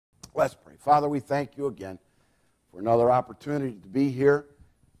Let's pray. Father, we thank you again for another opportunity to be here.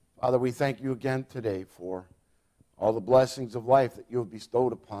 Father, we thank you again today for all the blessings of life that you have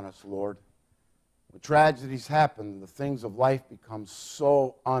bestowed upon us, Lord. When tragedies happen, the things of life become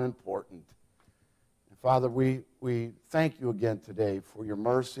so unimportant. And Father, we thank you again today for your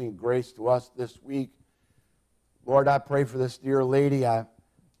mercy and grace to us this week. Lord, I pray for this dear lady. I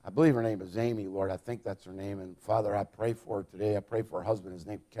believe her name is Amy, Lord. I think that's her name. And Father, I pray for her today. I pray for her husband. His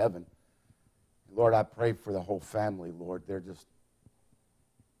name's Kevin. And Lord, I pray for the whole family, Lord. They're just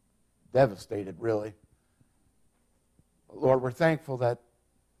devastated, really. But Lord, we're thankful that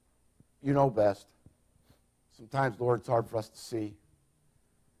you know best. Sometimes, Lord, it's hard for us to see.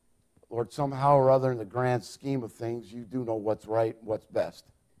 But Lord, somehow or other, in the grand scheme of things, you do know what's right and what's best.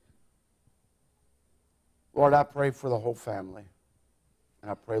 Lord, I pray for the whole family. And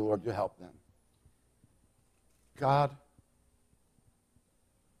I pray, Lord, you help them. God,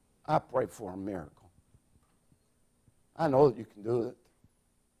 I pray for a miracle. I know that you can do it.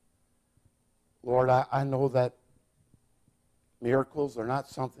 Lord, I know that miracles are not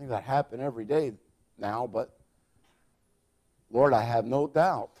something that happen every day now, but Lord, I have no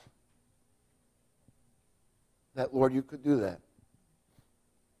doubt that, Lord, you could do that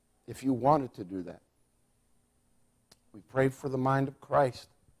if you wanted to do that. We pray for the mind of Christ.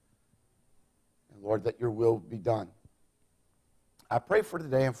 And Lord, that your will be done. I pray for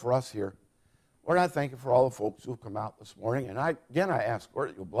today and for us here. Lord, I thank you for all the folks who have come out this morning. And I ask, Lord,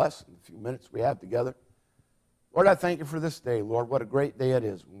 that you'll bless in the few minutes we have together. Lord, I thank you for this day. Lord, what a great day it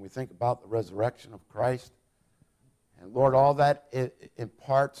is when we think about the resurrection of Christ. And Lord, all that it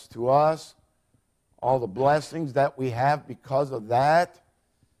imparts to us, all the blessings that we have because of that.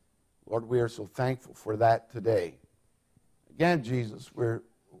 Lord, we are so thankful for that today. Again, Jesus,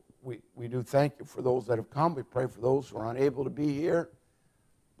 we do thank you for those that have come. We pray for those who are unable to be here.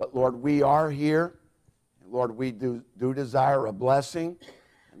 But, Lord, we are here. And, Lord, we do desire a blessing.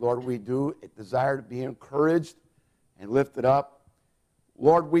 And, Lord, we do desire to be encouraged and lifted up.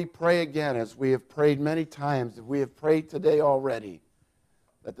 Lord, we pray again, as we have prayed many times, as we have prayed today already,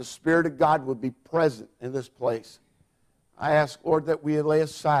 that the Spirit of God would be present in this place. I ask, Lord, that we lay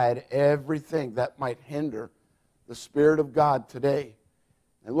aside everything that might hinder the Spirit of God today.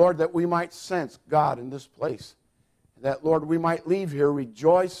 And Lord, that we might sense God in this place. And that, Lord, we might leave here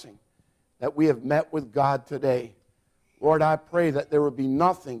rejoicing that we have met with God today. Lord, I pray that there would be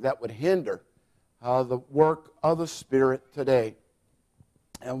nothing that would hinder the work of the Spirit today.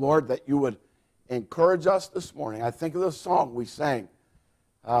 And Lord, that you would encourage us this morning. I think of the song we sang,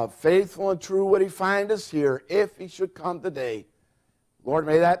 faithful and true would he find us here if he should come today. Lord,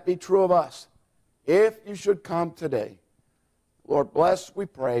 may that be true of us. If you should come today. Lord, bless, we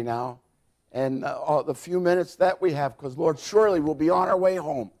pray now, and the few minutes that we have, because, Lord, surely we'll be on our way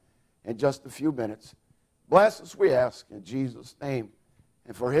home in just a few minutes. Bless us, we ask, in Jesus' name.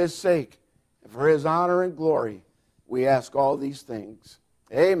 And for his sake, and for his honor and glory, we ask all these things.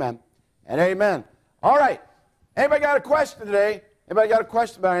 Amen and amen. All right. Anybody got a question today? Anybody got a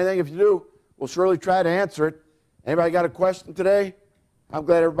question about anything? If you do, we'll surely try to answer it. Anybody got a question today? I'm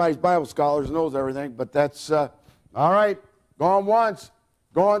glad everybody's Bible scholars knows everything, but that's, all right. Going once,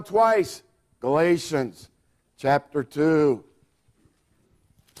 going twice. Galatians chapter 2.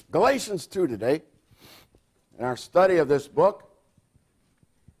 Galatians 2 today. In our study of this book,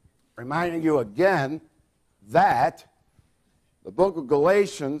 reminding you again that the book of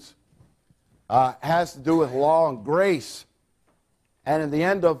Galatians has to do with law and grace. And in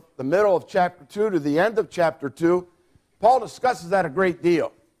the middle of chapter 2 to the end of chapter 2, Paul discusses that a great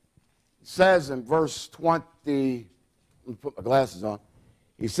deal. He says in verse 20, let me put my glasses on.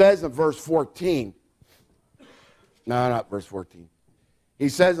 He says in verse 14, no, not verse 14. He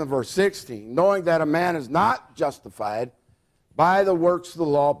says in verse 16, knowing that a man is not justified by the works of the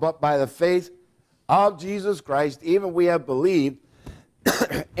law, but by the faith of Jesus Christ, even we have believed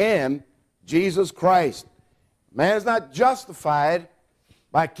in Jesus Christ. Man is not justified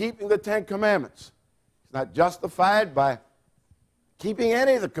by keeping the Ten Commandments. He's not justified by keeping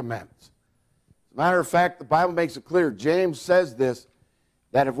any of the commandments. As a matter of fact, the Bible makes it clear. James says this,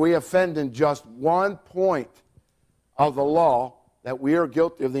 that if we offend in just one point of the law, that we are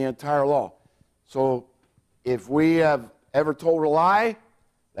guilty of the entire law. So if we have ever told a lie,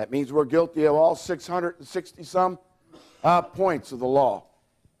 that means we're guilty of all 660-some points of the law.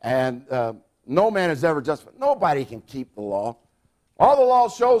 And no man is ever justified. Nobody can keep the law. All the law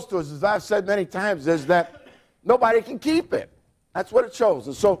shows to us, as I've said many times, is that nobody can keep it. That's what it shows.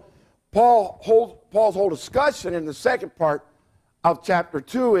 And so Paul's whole discussion in the second part of chapter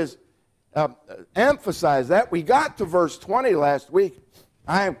 2 is emphasize that. We got to verse 20 last week,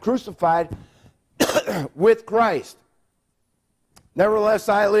 I am crucified with Christ. Nevertheless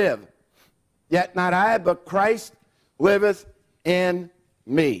I live. Yet not I, but Christ liveth in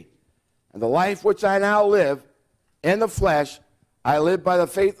me. And the life which I now live in the flesh, I live by the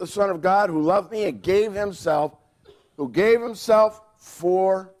faith of the Son of God, who loved me and gave himself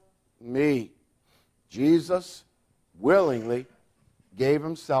for me. Jesus willingly gave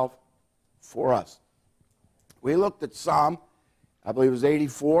himself for us. We looked at Psalm, I believe it was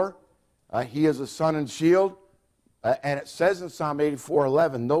 84. He is a sun and shield. And it says in Psalm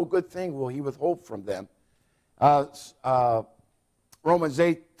 84:11, no good thing will he withhold from them. Romans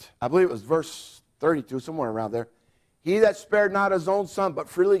 8, I believe it was verse 32, somewhere around there. He that spared not his own son, but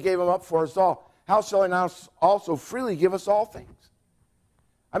freely gave him up for us all, how shall he not also freely give us all things?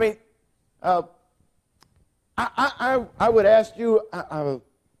 I mean, I would ask you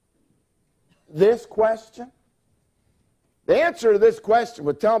this question. The answer to this question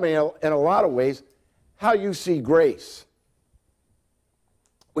would tell me in a lot of ways how you see grace.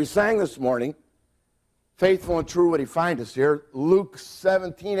 We sang this morning, faithful and true would he find us here. Luke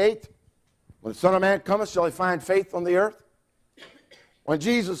 17:8. When the Son of Man cometh, shall he find faith on the earth? When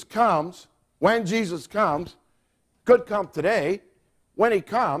Jesus comes, could come today, when he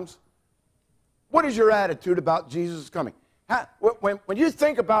comes, what is your attitude about Jesus coming? When you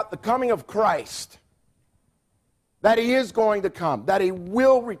think about the coming of Christ, that he is going to come, that he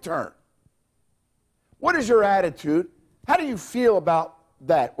will return, what is your attitude? How do you feel about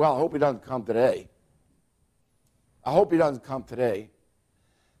that? Well, I hope he doesn't come today. I hope he doesn't come today.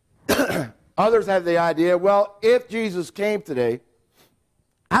 Others have the idea, well, if Jesus came today,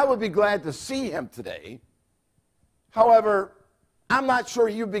 I would be glad to see him today. However, I'm not sure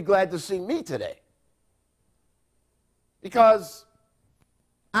you'd be glad to see me today, because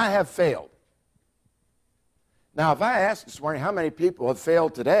I have failed. Now, if I asked this morning how many people have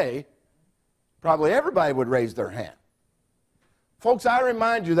failed today, probably everybody would raise their hand. Folks, I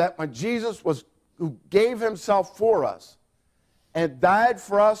remind you that when Jesus who gave himself for us and died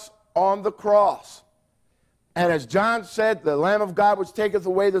for us on the cross, and as John said, the Lamb of God which taketh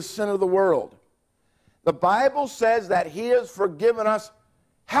away the sin of the world, the Bible says that he has forgiven us.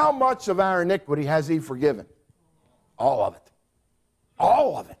 How much of our iniquity has he forgiven? All of it.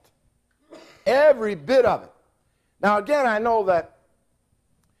 All of it. Every bit of it. Now, again, I know that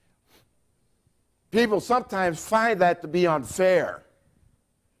people sometimes find that to be unfair,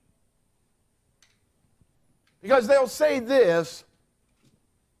 because they'll say this: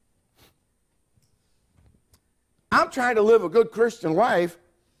 I'm trying to live a good Christian life,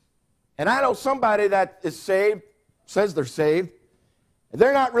 and I know somebody that is saved, says they're saved, and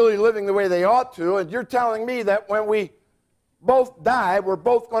they're not really living the way they ought to, and you're telling me that when we both die, we're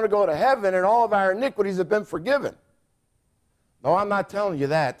both going to go to heaven and all of our iniquities have been forgiven. No, I'm not telling you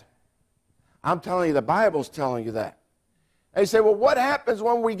that. I'm telling you the Bible's telling you that. And you say, well, what happens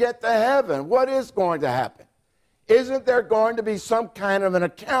when we get to heaven? What is going to happen? Isn't there going to be some kind of an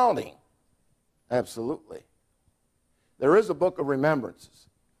accounting? Absolutely. There is a book of remembrances.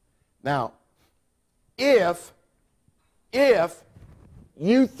 Now, if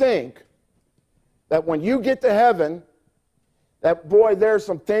you think that when you get to heaven, that, boy, there's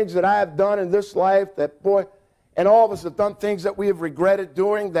some things that I have done in this life, that, boy, and all of us have done things that we have regretted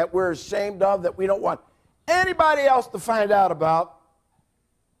doing, that we're ashamed of, that we don't want anybody else to find out about,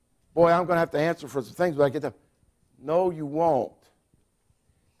 boy, I'm going to have to answer for some things when I get there. No, you won't,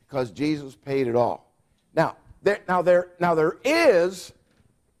 because Jesus paid it all. Now, there is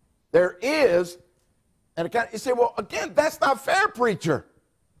an account. You say, well, again, that's not fair, preacher.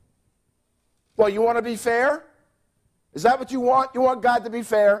 Well, you want to be fair? Is that what you want? You want God to be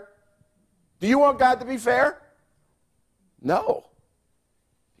fair? Do you want God to be fair? No.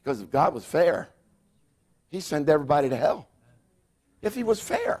 Because if God was fair, he'd send everybody to hell. If he was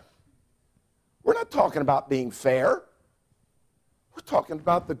fair. We're not talking about being fair. We're talking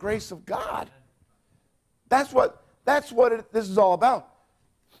about the grace of God. That's what this is all about.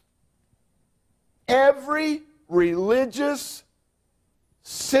 Every religious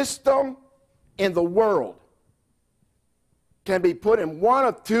system in the world can be put in one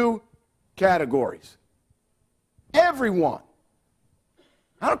of two categories. Everyone.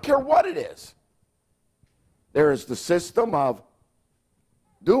 I don't care what it is. There is the system of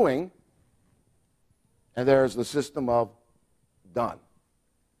doing, and there is the system of done.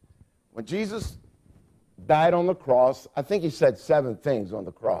 When Jesus died on the cross, I think he said 7 things on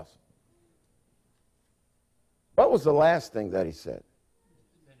the cross. What was the last thing that he said?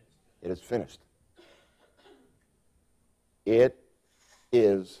 It is finished. It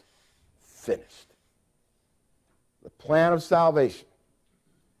is finished. The plan of salvation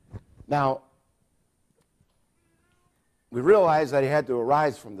Now, we realize that he had to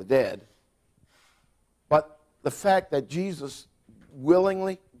arise from the dead, but the fact that Jesus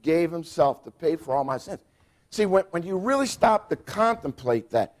willingly gave himself to pay for all my sins. See, when you really stop to contemplate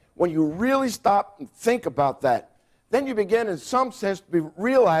that, when you really stop and think about that, then you begin in some sense to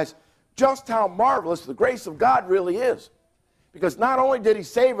realize just how marvelous the grace of God really is. Because not only did he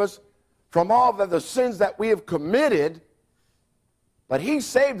save us from all of the sins that we have committed, but he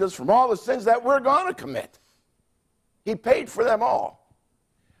saved us from all the sins that we're going to commit. He paid for them all.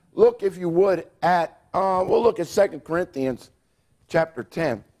 Look, if you would, at, we'll look at 2 Corinthians chapter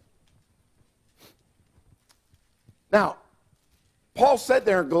 10. Now, Paul said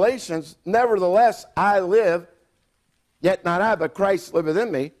there in Galatians, nevertheless I live, yet not I, but Christ liveth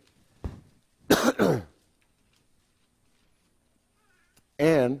in me.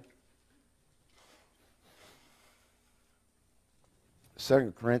 And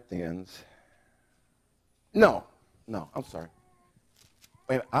 2 Corinthians, no, I'm sorry.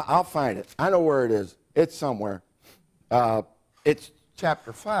 Wait, I'll find it. I know where it is. It's somewhere. It's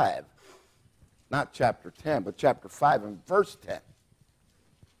chapter 5. Not chapter 10, but chapter 5 and verse 10.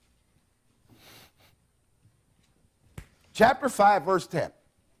 Chapter 5, verse 10.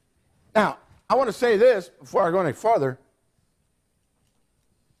 Now, I want to say this before I go any further.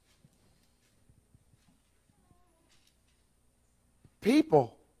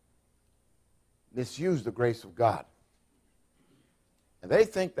 People misuse the grace of God. And they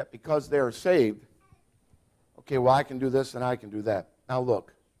think that because they are saved, okay, well, I can do this and I can do that. Now,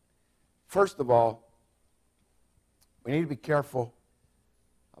 look. First of all, we need to be careful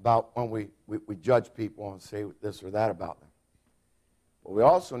about when we judge people and say this or that about them. But we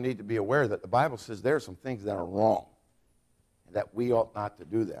also need to be aware that the Bible says there are some things that are wrong and that we ought not to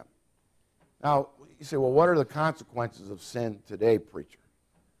do them. Now, you say, well, what are the consequences of sin today, preacher?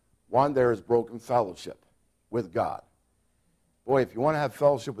 One, there is broken fellowship with God. Boy, if you want to have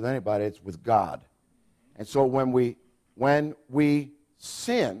fellowship with anybody, it's with God. And so when we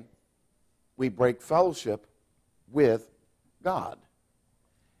sin, we break fellowship with God.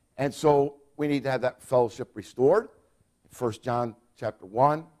 And so we need to have that fellowship restored. 1 John chapter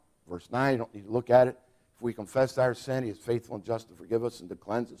 1, verse 9, you don't need to look at it. If we confess our sin, he is faithful and just to forgive us and to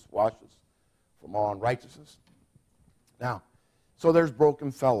cleanse us, wash us from all unrighteousness. Now, so there's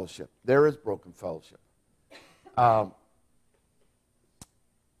broken fellowship. There is broken fellowship.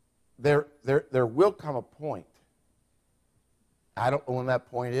 There will come a point. I don't know when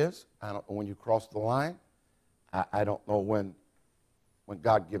that point is. I don't know when you cross the line. I don't know when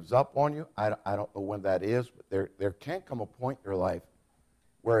God gives up on you. I don't know when that is. But there can come a point in your life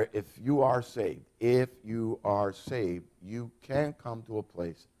where if you are saved, you can come to a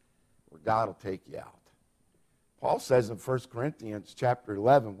place where God will take you out. Paul says in 1 Corinthians chapter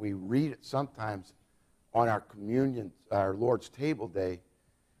 11, we read it sometimes on our communion, our Lord's table day,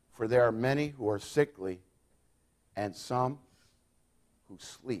 for there are many who are sickly and some who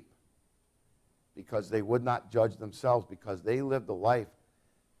sleep because they would not judge themselves because they lived a life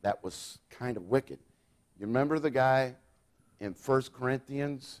that was kind of wicked. You remember the guy in 1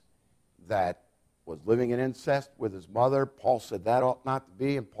 Corinthians that was living in incest with his mother? Paul said that ought not to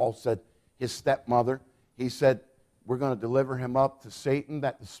be, and Paul said his stepmother, he said, we're going to deliver him up to Satan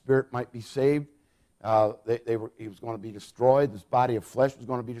that the spirit might be saved. He was going to be destroyed. This body of flesh was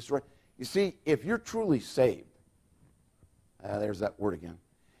going to be destroyed. You see, if you're truly saved, there's that word again.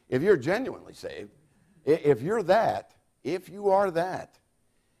 If you're genuinely saved, if you are that,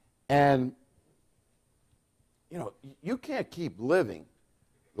 and you can't keep living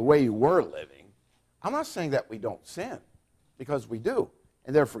the way you were living. I'm not saying that we don't sin, because we do,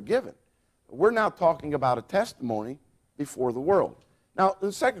 and they're forgiven. We're now talking about a testimony before the world. Now,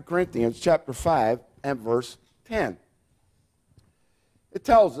 in 2 Corinthians chapter 5 and verse 10, it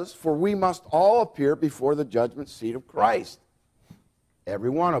tells us, for we must all appear before the judgment seat of Christ. Every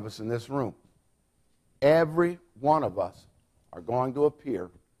one of us in this room. Every one of us are going to appear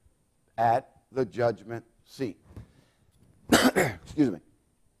at the judgment seat. Excuse me.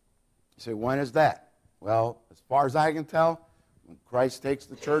 You say, when is that? Well, as far as I can tell, when Christ takes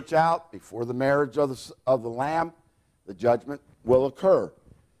the church out before the marriage of the Lamb, the judgment will occur.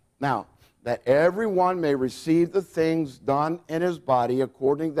 Now, that everyone may receive the things done in his body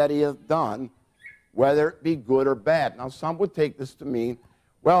according that he hath done, whether it be good or bad. Now, some would take this to mean,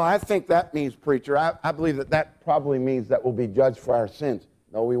 well, I think that means, preacher, I believe that probably means that we'll be judged for our sins.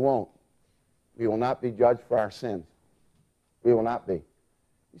 No, we won't. We will not be judged for our sins. We will not be.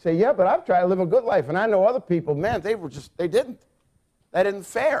 You say, yeah, but I've tried to live a good life, and I know other people, man, they didn't. That isn't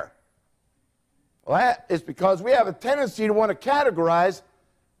fair. Well, that is because we have a tendency to want to categorize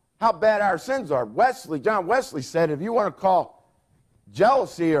how bad our sins are. John Wesley said, if you want to call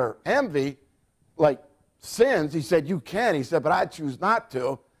jealousy or envy like sins, he said, you can. He said, but I choose not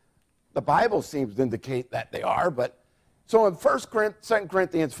to. The Bible seems to indicate that they are. But so in 2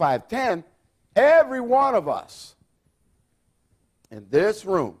 Corinthians 5:10, every one of us in this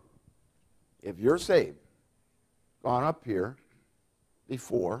room, if you're saved, gone up here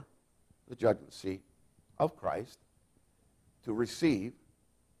before the judgment seat of Christ to receive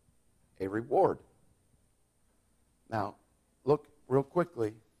a reward. Now, look real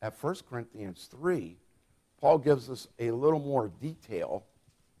quickly at 1 Corinthians 3. Paul gives us a little more detail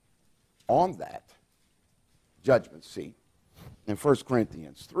on that judgment seat in 1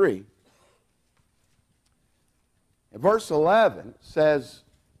 Corinthians 3. In verse 11 says,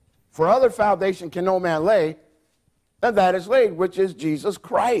 for other foundation can no man lay than that is laid, which is Jesus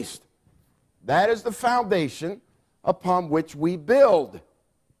Christ. That is the foundation upon which we build.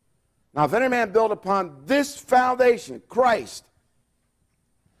 Now, if any man build upon this foundation, Christ,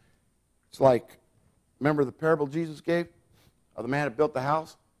 it's like, remember the parable Jesus gave of the man that built the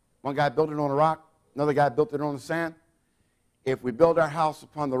house? One guy built it on a rock, another guy built it on the sand. If we build our house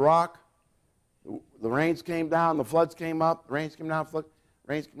upon the rock, the rains came down, the floods came up, the rains came down,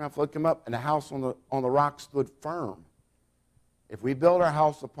 rains came down, flood came up, and the house on the rock stood firm. If we build our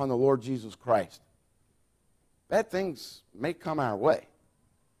house upon the Lord Jesus Christ, bad things may come our way,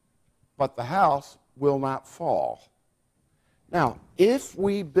 but the house will not fall. Now, if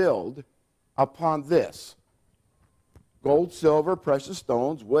we build upon this, gold, silver, precious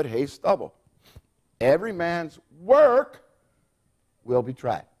stones, wood, hay, stubble, every man's work will be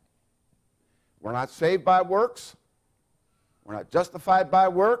tried. We're not saved by works. We're not justified by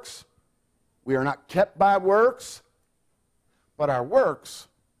works. We are not kept by works. But our works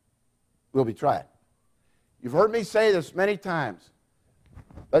will be tried. You've heard me say this many times.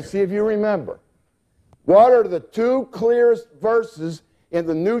 Let's see if you remember. What are the two clearest verses in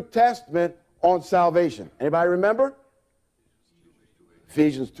the New Testament on salvation? Anybody remember?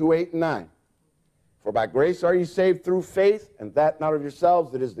 Ephesians 2:8 and 9. For by grace are you saved through faith, and that not of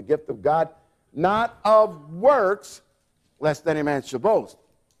yourselves, it is the gift of God, not of works, lest any man should boast.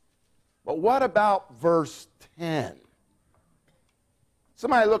 But what about verse 10?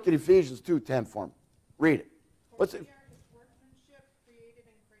 Somebody look at Ephesians 2:10 for me. Read it. What's it? Created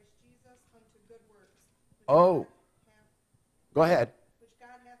in Christ Jesus unto good works. Oh. Go ahead. Which God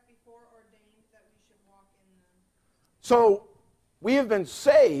hath before ordained that we should walk in them. So, we have been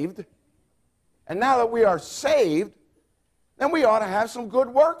saved, and now that we are saved, then we ought to have some good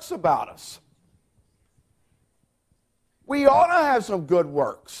works about us. We ought to have some good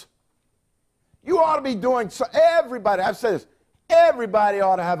works. You ought to be doing, everybody, I've said this, everybody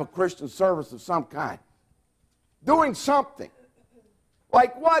ought to have a Christian service of some kind. Doing something.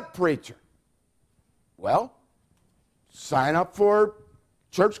 Like what, preacher? Well, sign up for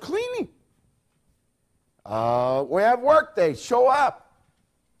church cleaning. We have work days. Show up.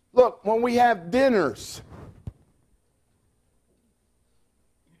 Look, when we have dinners,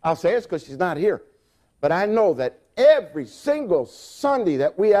 I'll say this because she's not here, but I know that every single Sunday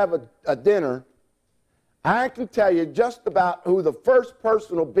that we have a dinner, I can tell you just about who the first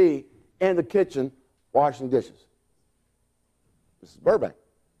person will be in the kitchen washing dishes. Mrs. Burbank.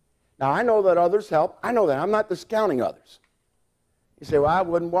 Now, I know that others help. I know that. I'm not discounting others. You say, well, I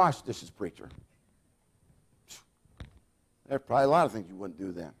wouldn't wash dishes, preacher. There's probably a lot of things you wouldn't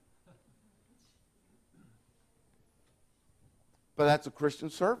do then. But that's a Christian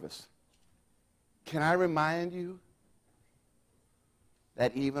service. Can I remind you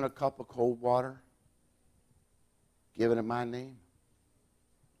that even a cup of cold water given in my name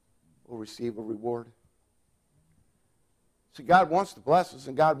will receive a reward? See, God wants to bless us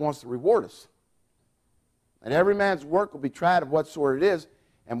and God wants to reward us. And every man's work will be tried of what sort it is.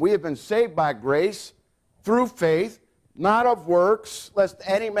 And we have been saved by grace through faith, not of works, lest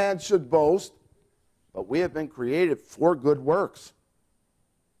any man should boast. But we have been created for good works.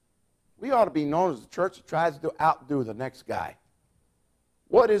 We ought to be known as the church that tries to outdo the next guy.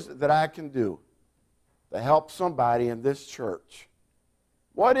 What is it that I can do to help somebody in this church?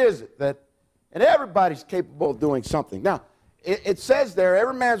 What is it that, and everybody's capable of doing something. Now, it says there,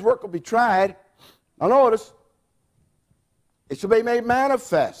 every man's work will be tried. Now notice, it shall be made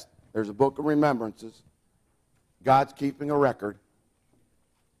manifest. There's a book of remembrances. God's keeping a record.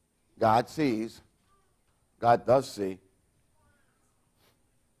 God sees. God does see.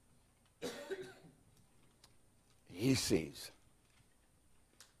 He sees.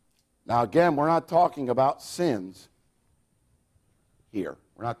 Now again, we're not talking about sins here.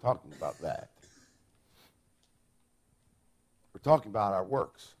 We're not talking about that. We're talking about our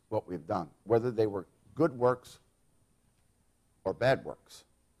works. what we've done, whether they were good works or bad works.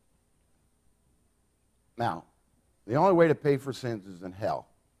 Now, the only way to pay for sins is in hell.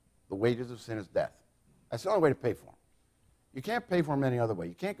 The wages of sin is death. That's the only way to pay for them. You can't pay for them any other way.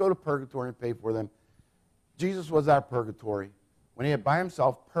 You can't go to purgatory and pay for them. Jesus was our purgatory. When he had by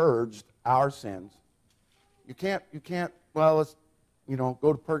himself purged our sins, you can't, well, let's,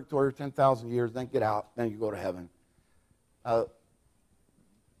 go to purgatory for 10,000 years, then get out, then you go to heaven.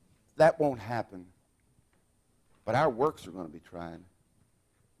 That won't happen. But our works are going to be tried.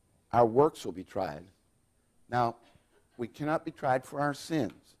 Our works will be tried. Now, we cannot be tried for our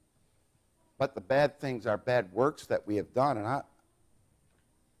sins. But the bad things are bad works that we have done. And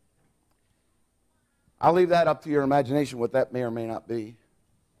I'll leave that up to your imagination, what that may or may not be.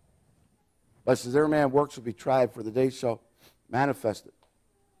 But it says, every man's works will be tried, for the day shall manifest it.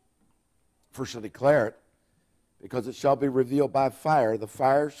 For shall declare it, because it shall be revealed by fire. The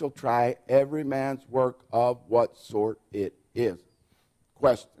fire shall try every man's work of what sort it is.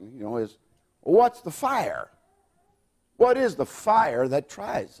 Question, is, well, what's the fire? What is the fire that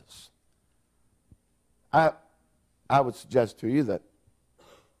tries us? I would suggest to you that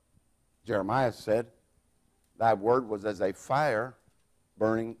Jeremiah said, thy word was as a fire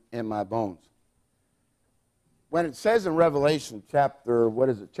burning in my bones. When it says in Revelation chapter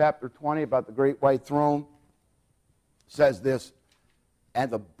 20 about the great white throne, it says this, and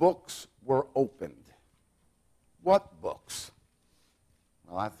the books were opened. What books?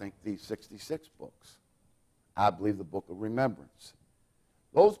 Well, I think these 66 books. I believe the book of remembrance.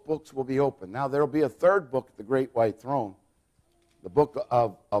 Those books will be opened. Now, there will be a third book at the great white throne, the book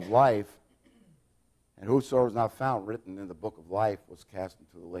of life. And whosoever is not found written in the book of life was cast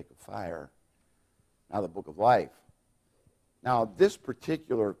into the lake of fire. Now, the book of life. Now, this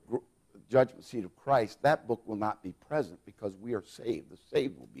particular judgment seat of Christ, that book will not be present because we are saved. The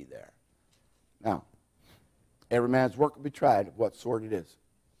saved will be there. Now, every man's work will be tried of what sort it is.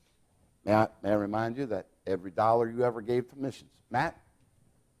 May I remind you that every dollar you ever gave to missions. Matt?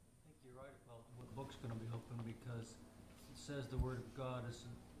 Book's going to be open because it says the Word of God is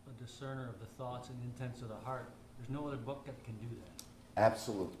a discerner of the thoughts and intents of the heart. There's no other book that can do that.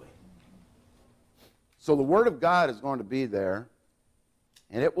 Absolutely. So the Word of God is going to be there,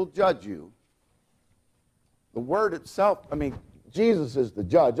 and it will judge you. The Word itself, Jesus is the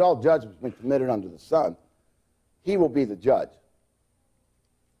judge. All judgment has been committed under the Son. He will be the judge.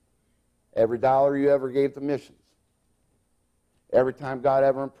 Every dollar you ever gave to missions. Every time God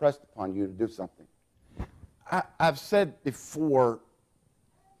ever impressed upon you to do something. I've said before,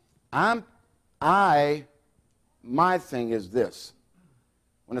 my thing is this.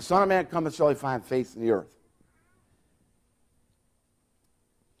 When the Son of Man cometh, shall he find faith in the earth?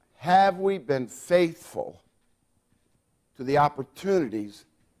 Have we been faithful to the opportunities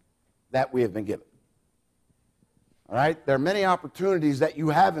that we have been given? All right? There are many opportunities that you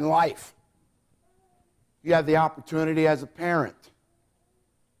have in life. You have the opportunity as a parent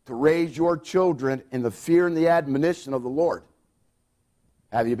to raise your children in the fear and the admonition of the Lord.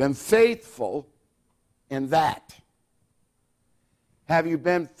 Have you been faithful in that? Have you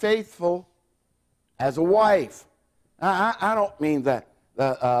been faithful as a wife? I don't mean the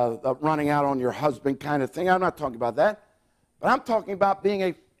running out on your husband kind of thing. I'm not talking about that. But I'm talking about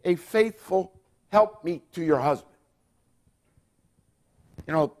being a faithful helpmeet to your husband.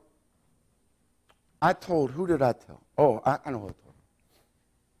 I told, who did I tell? Oh, I know who I told.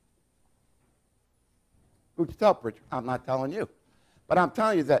 Who'd you tell, preacher? I'm not telling you. But I'm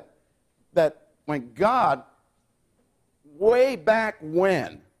telling you that when God, way back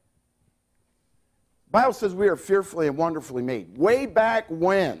when, the Bible says we are fearfully and wonderfully made. Way back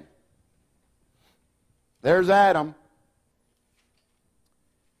when, there's Adam.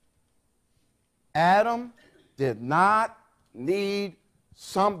 Adam did not need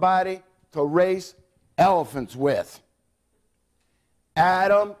somebody to race elephants with.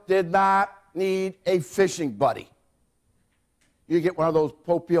 Adam did not need a fishing buddy. You get one of those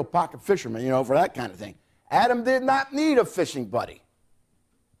Popeel pocket fishermen, for that kind of thing. Adam did not need a fishing buddy.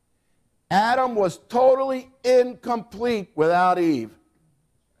 Adam was totally incomplete without Eve.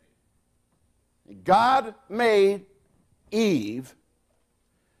 God made Eve.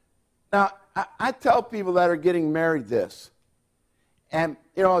 Now, I tell people that are getting married this. And,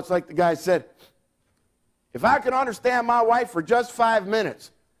 it's like the guy said, if I can understand my wife for just 5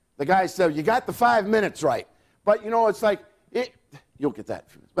 minutes, the guy said, you got the 5 minutes right. But, it's like, you'll get that.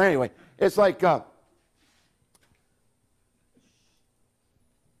 But anyway, it's like,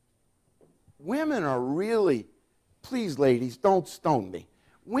 women are really, please ladies, don't stone me.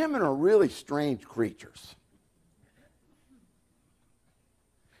 Women are really strange creatures.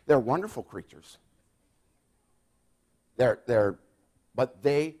 they're wonderful creatures. But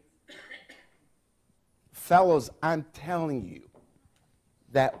fellows, I'm telling you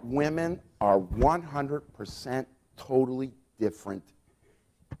that women are 100% totally different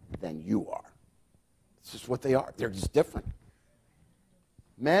than you are. It's just what they are. They're just different.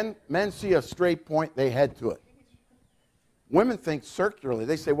 Men see a straight point, they head to it. Women think circularly.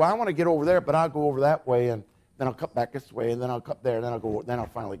 They say, well, I want to get over there, but I'll go over that way, and then I'll cut back this way, and then I'll cut there, and then I'll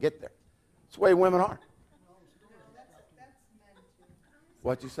finally get there. That's the way women are.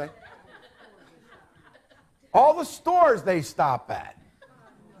 What'd you say? All the stores they stop at.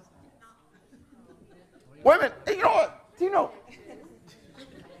 Women, you know what? Do you know?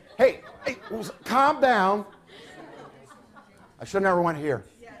 Hey, calm down. I should never went here.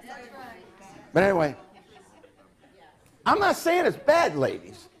 But anyway, I'm not saying it's bad,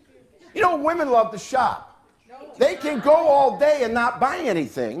 ladies. You know, women love to shop. They can go all day and not buy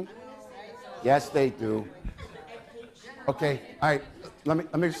anything. Yes, they do. Okay, all right.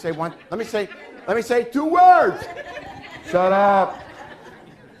 Let me say one. Let me say 2 words. Shut up.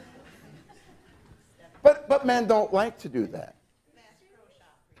 But men don't like to do that.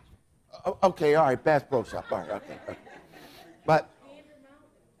 Okay, all right, Bass Pro Shop. All right, okay. But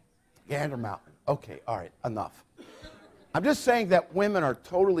Gander Mountain. Okay, all right, enough. I'm just saying that women are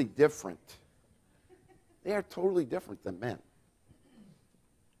totally different. They are totally different than men.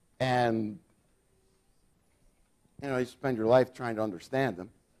 And, you know, you spend your life trying to understand them.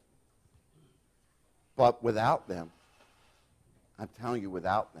 But without them, I'm telling you,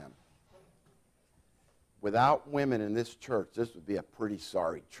 without them, without women in this church, this would be a pretty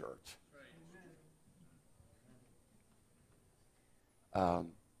sorry church.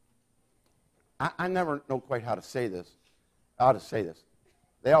 I never know quite how to say this. How to say this.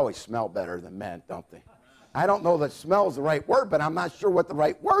 They always smell better than men, don't they? I don't know that smell is the right word, but I'm not sure what the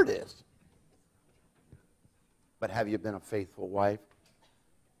right word is. But have you been a faithful wife?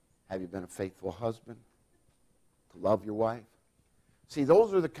 Have you been a faithful husband? To love your wife? See,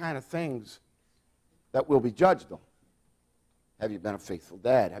 those are the kind of things that will be judged on. Have you been a faithful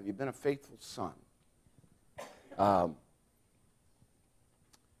dad? Have you been a faithful son? I'm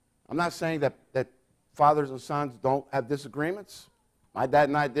not saying that fathers and sons don't have disagreements. My dad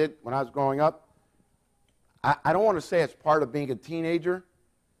and I did when I was growing up. I don't want to say it's part of being a teenager,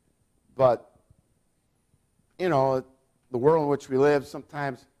 but, you know, the world in which we live,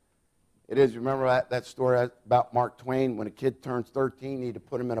 sometimes it is. You remember that story about Mark Twain? When a kid turns 13, you need to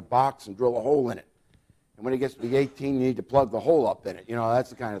put him in a box and drill a hole in it. And when he gets to be 18, you need to plug the hole up in it. You know,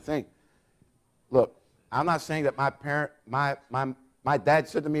 that's the kind of thing. Look, I'm not saying that my dad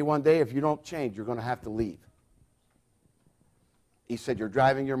said to me one day, if you don't change, you're going to have to leave. He said, you're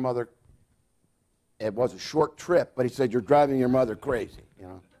driving your mother. It was a short trip, but he said, you're driving your mother crazy, you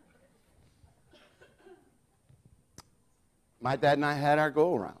know. My dad and I had our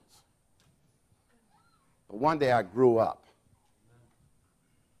go-arounds. But one day I grew up.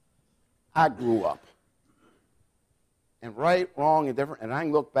 I grew up. And right, wrong, and different. And I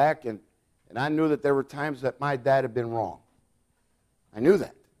can look back, and I knew that there were times that my dad had been wrong. I knew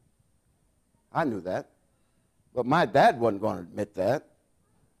that. I knew that. But my dad wasn't going to admit that.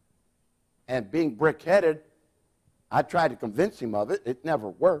 And being brick-headed, I tried to convince him of it. It never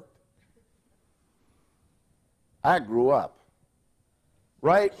worked. I grew up.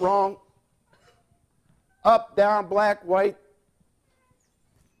 Right, wrong, up, down, black, white.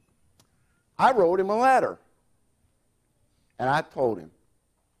 I wrote him a letter. And I told him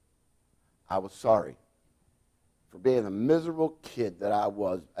I was sorry for being the miserable kid that I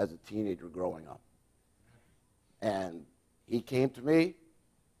was as a teenager growing up. And he came to me,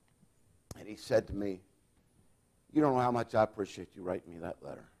 and he said to me, you don't know how much I appreciate you writing me that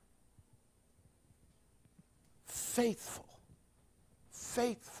letter. Faithful.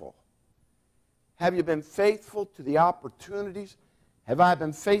 Faithful. Have you been faithful to the opportunities? Have I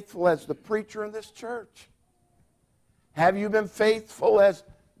been faithful as the preacher in this church? Have you been faithful as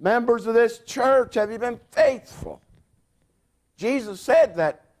members of this church? Have you been faithful? Jesus said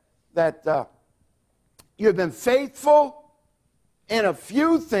that you have been faithful in a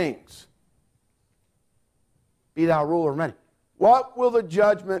few things. Be thou ruler of many. What will the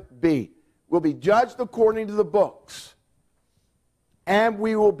judgment be? We'll be judged according to the books. And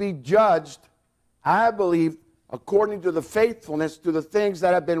we will be judged, I believe, according to the faithfulness to the things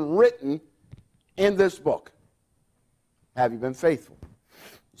that have been written in this book. Have you been faithful?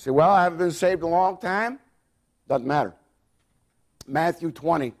 You say, well, I haven't been saved a long time. Doesn't matter. Matthew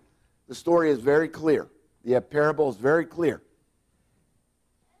 20, the story is very clear. The parable is very clear.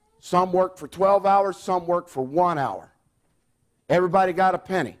 Some worked for 12 hours, some worked for 1 hour. Everybody got a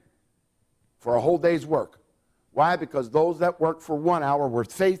penny. for a whole day's work. Why? Because those that worked for 1 hour were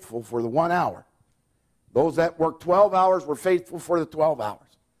faithful for the 1 hour. Those that worked 12 hours were faithful for the 12 hours.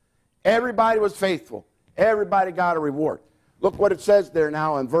 Everybody was faithful. Everybody got a reward. Look what it says there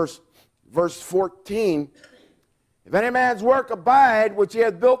now in verse 14. If any man's work abide, which he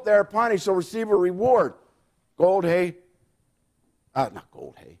hath built thereupon, he shall receive a reward. Gold,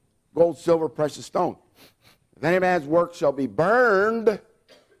 silver, precious stone. If any man's work shall be burned,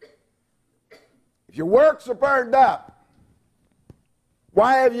 if your works are burned up,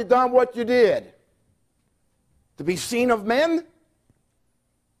 why have you done what you did? To be seen of men?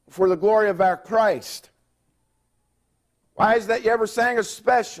 For the glory of our Christ. Why is that you ever sang a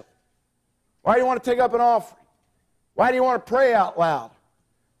special? Why do you want to take up an offering? Why do you want to pray out loud?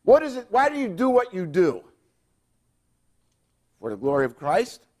 What is it? Why do you do what you do? For the glory of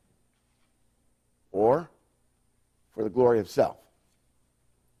Christ? Or for the glory of self?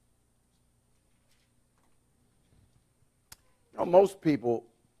 You know, most people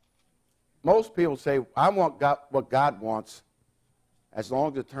say, I want God, what God wants, as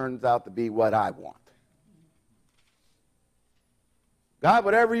long as it turns out to be what I want. God,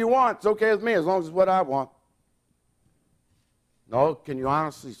 whatever you want, it's okay with me as long as it's what I want. No, can you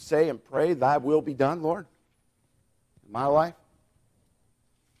honestly say and pray, thy will be done, Lord, in my life?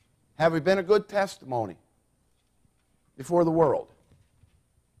 Have we been a good testimony before the world?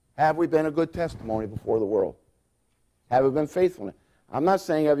 Have we been a good testimony before the world? Have we been faithful? I'm not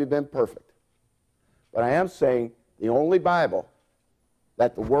saying have you been perfect, but I am saying the only Bible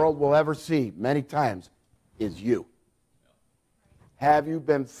that the world will ever see many times is you. Have you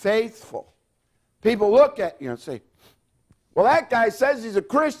been faithful? People look at you and say, well, that guy says he's a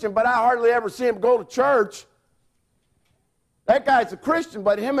Christian, but I hardly ever see him go to church. That guy's a Christian,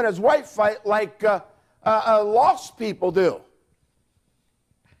 but him and his wife fight like lost people do.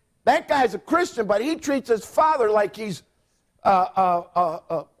 That guy's a Christian, but he treats his father like he's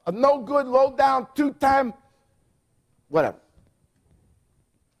a no-good, low-down, two-time, whatever.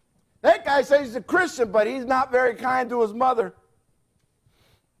 That guy says he's a Christian, but he's not very kind to his mother.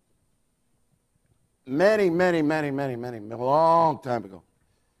 Many, long time ago,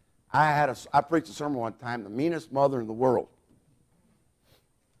 I preached a sermon one time, the meanest mother in the world.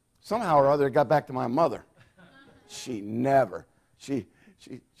 Somehow or other, it got back to my mother. She said,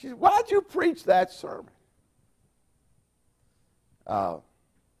 why'd you preach that sermon?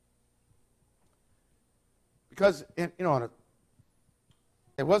 Because, it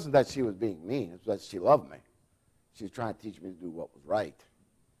wasn't that she was being mean. It was that she loved me. She was trying to teach me to do what was right.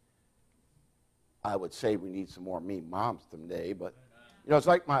 I would say we need some more mean moms today, but it's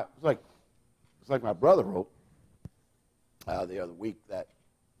like my brother wrote the other week that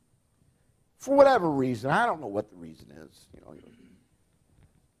for whatever reason, I don't know what the reason is,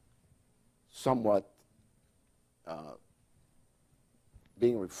 somewhat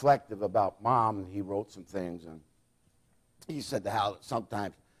being reflective about mom, and he wrote some things, and he said how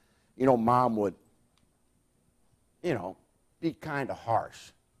sometimes, mom would, be kind of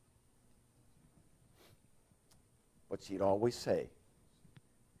harsh. But she'd always say,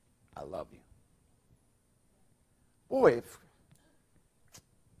 I love you. Boy,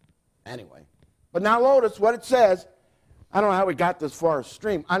 anyway. But now notice what it says. I don't know how we got this far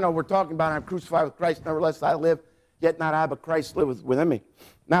stream. I know we're talking about I'm crucified with Christ, nevertheless I live, yet not I, but Christ liveth within me.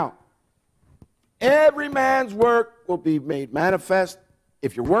 Now, every man's work will be made manifest.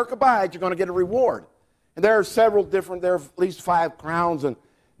 If your work abides, you're going to get a reward. And there are several different, there are at least 5 crowns, and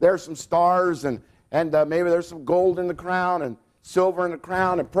there are some stars, and maybe there's some gold in the crown, and silver in the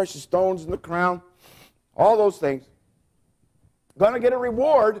crown, and precious stones in the crown. All those things. Going to get a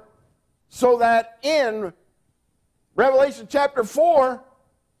reward so that in Revelation chapter 4,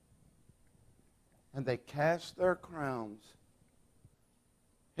 and they cast their crowns.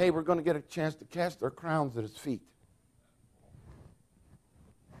 Hey, we're going to get a chance to cast their crowns at his feet.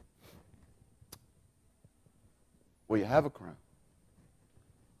 Will you have a crown?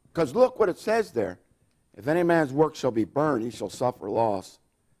 Because look what it says there. If any man's work shall be burned, he shall suffer loss,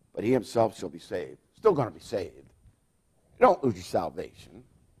 but he himself shall be saved. Still going to be saved. You don't lose your salvation.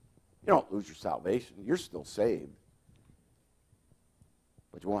 You don't lose your salvation. You're still saved.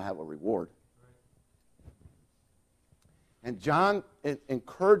 But you won't have a reward. And John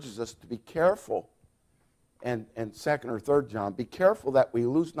encourages us to be careful. And 2nd or 3rd John, be careful that we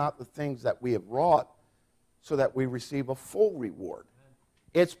lose not the things that we have wrought, so that we receive a full reward.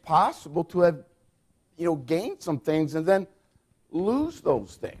 It's possible to have, gained some things and then lose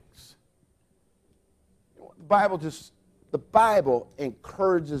those things. The Bible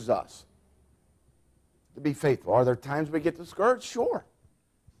encourages us to be faithful. Are there times we get discouraged? Sure.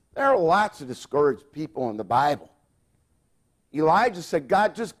 There are lots of discouraged people in the Bible. Elijah said,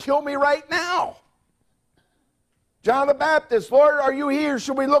 God, just kill me right now. John the Baptist, Lord, are you here?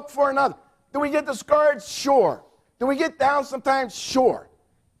 Should we look for another? Do we get discouraged? Sure. Do we get down sometimes? Sure.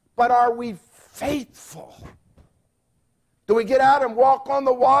 But are we faithful? Do we get out and walk on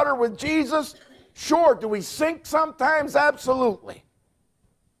the water with Jesus? Sure. Do we sink sometimes? Absolutely.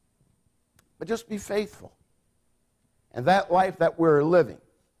 But just be faithful. And that life that we're living,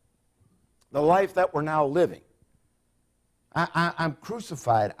 the life that we're now living, I'm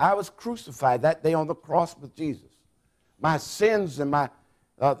crucified. I was crucified that day on the cross with Jesus. My sins and my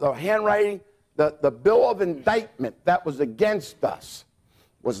the handwriting, the bill of indictment that was against us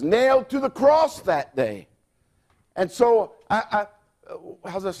was nailed to the cross that day. And so,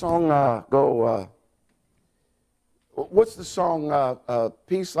 how's that song go? What's the song?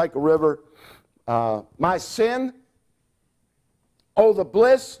 Peace like a river. My sin, oh, the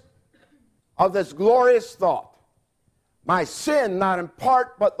bliss of this glorious thought. My sin, not in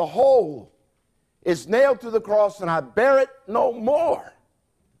part, but the whole, is nailed to the cross, and I bear it no more.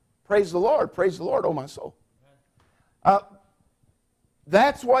 Praise the Lord, oh my soul.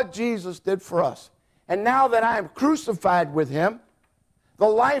 That's what Jesus did for us. And now that I am crucified with him, the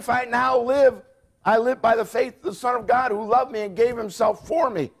life I now live, I live by the faith of the Son of God who loved me and gave himself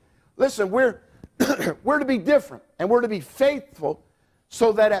for me. Listen, we're to be different, and we're to be faithful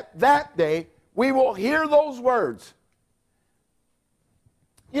so that at that day we will hear those words.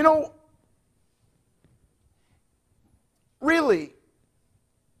 You know, really,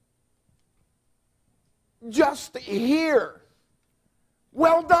 just to hear,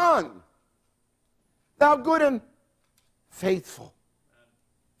 well done, thou good and faithful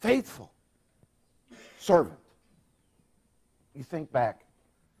servant. You think back.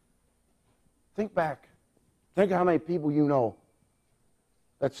 Think how many people you know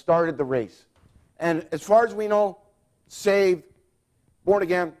that started the race. And as far as we know, saved, born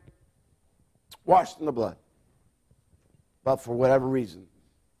again, washed in the blood. But for whatever reason,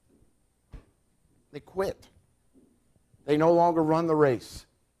 they quit. They no longer run the race.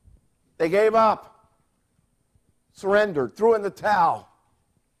 They gave up, surrendered, threw in the towel.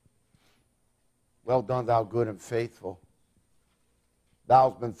 Well done, thou good and faithful. Thou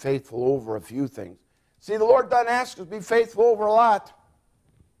hast been faithful over a few things. See, the Lord doesn't ask us to be faithful over a lot,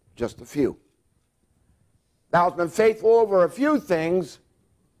 just a few. Thou hast been faithful over a few things,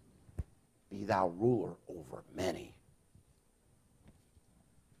 be thou ruler over many.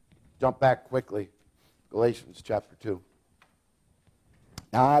 Jump back quickly, Galatians chapter 2.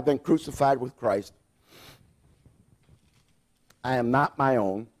 Now I have been crucified with Christ. I am not my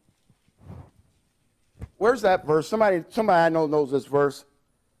own. Where's that verse? Somebody I know knows this verse.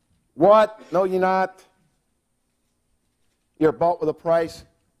 What? No, you're not. You're bought with a price.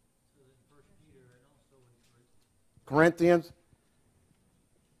 Corinthians.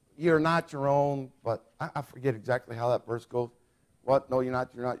 You're not your own, but I forget exactly how that verse goes. What? No, you're not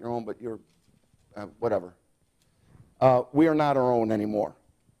your own, but you're, whatever. We are not our own anymore.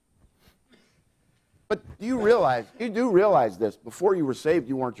 But you do realize this, before you were saved,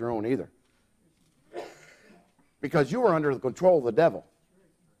 you weren't your own either. Because you were under the control of the devil.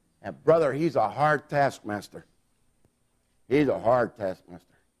 And brother, he's a hard taskmaster. He's a hard taskmaster.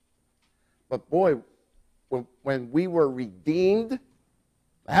 But boy, when we were redeemed,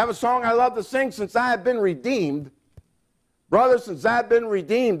 I have a song I love to sing, since I have been redeemed. Brother, since I've been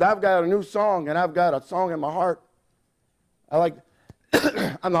redeemed, I've got a new song, and I've got a song in my heart. I like,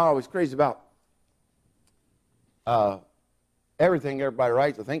 I'm not always crazy about everything everybody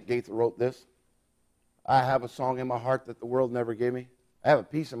writes. I think Gaither wrote this. I have a song in my heart that the world never gave me. I have a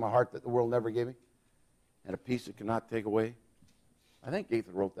peace in my heart that the world never gave me, and a peace it cannot take away. I think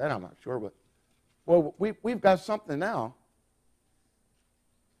Gaither wrote that. I'm not sure, but well, we've got something now.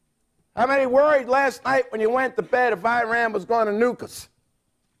 How many worried last night when you went to bed if Iran was going to nuke us?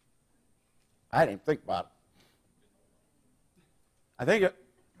 I didn't think about it. I don't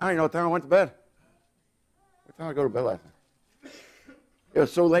even know what time I went to bed. What time did I go to bed last night? It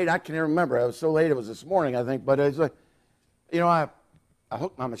was so late, I can't even remember. It was so late, it was this morning, I think. But it's like, you know, I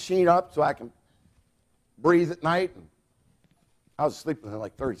hooked my machine up so I can breathe at night. And I was asleep within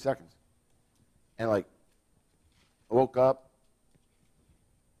like 30 seconds. And like, I woke up.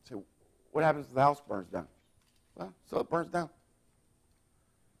 I said, what happens if the house burns down? Well, so it burns down.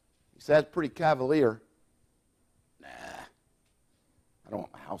 He said, that's pretty cavalier. Nah, I don't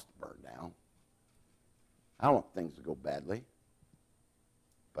want my house to burn down. I don't want things to go badly.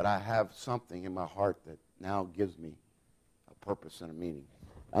 But I have something in my heart that now gives me a purpose and a meaning.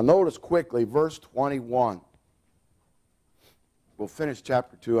 Now notice quickly verse 21. We'll finish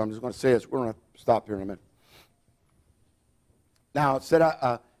chapter 2. I'm just going to say this. We're going to stop here in a minute. Now, it said,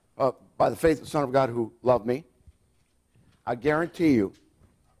 by the faith of the Son of God who loved me, I guarantee you,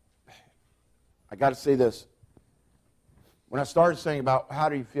 I got to say this. When I started saying about how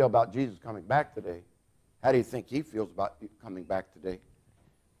do you feel about Jesus coming back today, how do you think he feels about you coming back today?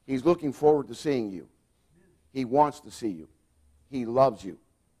 He's looking forward to seeing you. He wants to see you. He loves you.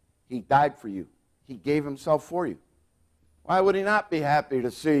 He died for you. He gave himself for you. Why would he not be happy to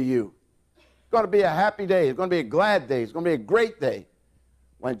see you? It's going to be a happy day. It's going to be a glad day. It's going to be a great day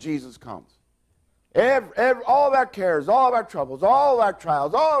when Jesus comes. All of our cares, all of our troubles, all of our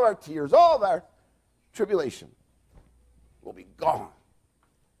trials, all of our tears, all of our tribulation will be gone.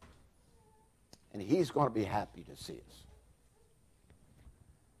 And he's going to be happy to see us.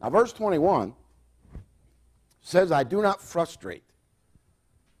 Now, verse 21 says, I do not frustrate.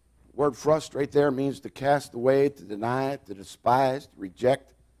 The word frustrate there means to cast away, to deny, to despise, to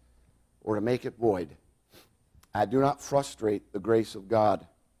reject, or to make it void. I do not frustrate the grace of God.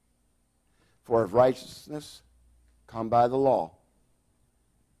 For if righteousness come by the law,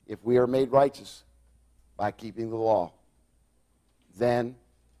 if we are made righteous by keeping the law, then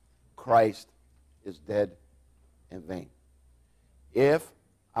Christ is dead in vain. If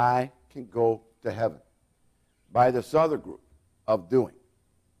I can go to heaven by this other group of doing.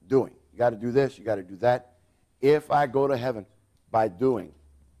 You got to do this, you got to do that. If I go to heaven by doing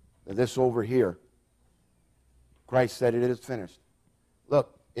this over here, Christ said it is finished.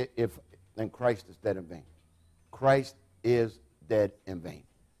 Look, then Christ is dead in vain. Christ is dead in vain.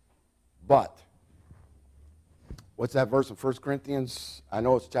 But, what's that verse in 1 Corinthians? I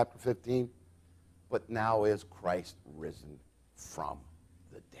know it's chapter 15. But now is Christ risen from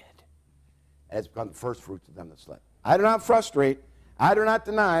the dead. And it's become the first fruits of them that slept. I do not frustrate. I do not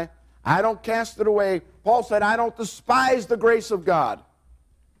deny. I don't cast it away. Paul said, I don't despise the grace of God.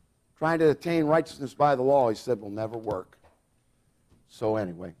 Trying to attain righteousness by the law, he said, will never work. So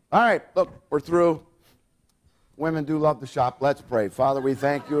anyway. All right, look, we're through. Women do love to shop. Let's pray. Father, we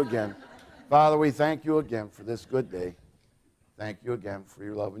thank you again. Father, we thank you again for this good day. Thank you again for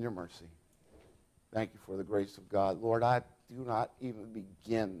your love and your mercy. Thank you for the grace of God. Lord, I do not even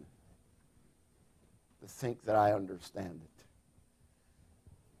begin to think that I understand it.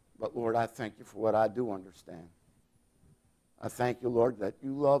 But Lord, I thank you for what I do understand. I thank you, Lord, that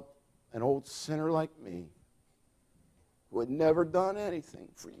you love an old sinner like me who had never done anything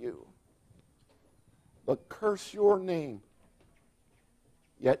for you but curse your name.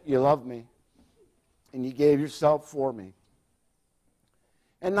 Yet you love me and you gave yourself for me.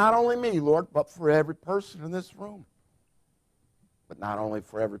 And not only me, Lord, but for every person in this room. But not only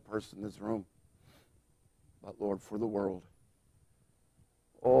for every person in this room, but, Lord, for the world.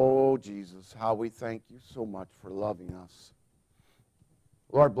 Oh, Jesus, how we thank you so much for loving us.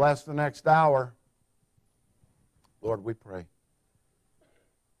 Lord, bless the next hour. Lord, we pray.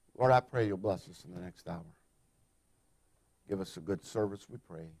 Lord, I pray you'll bless us in the next hour. Give us a good service, we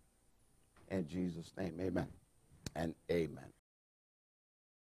pray. In Jesus' name, amen and amen.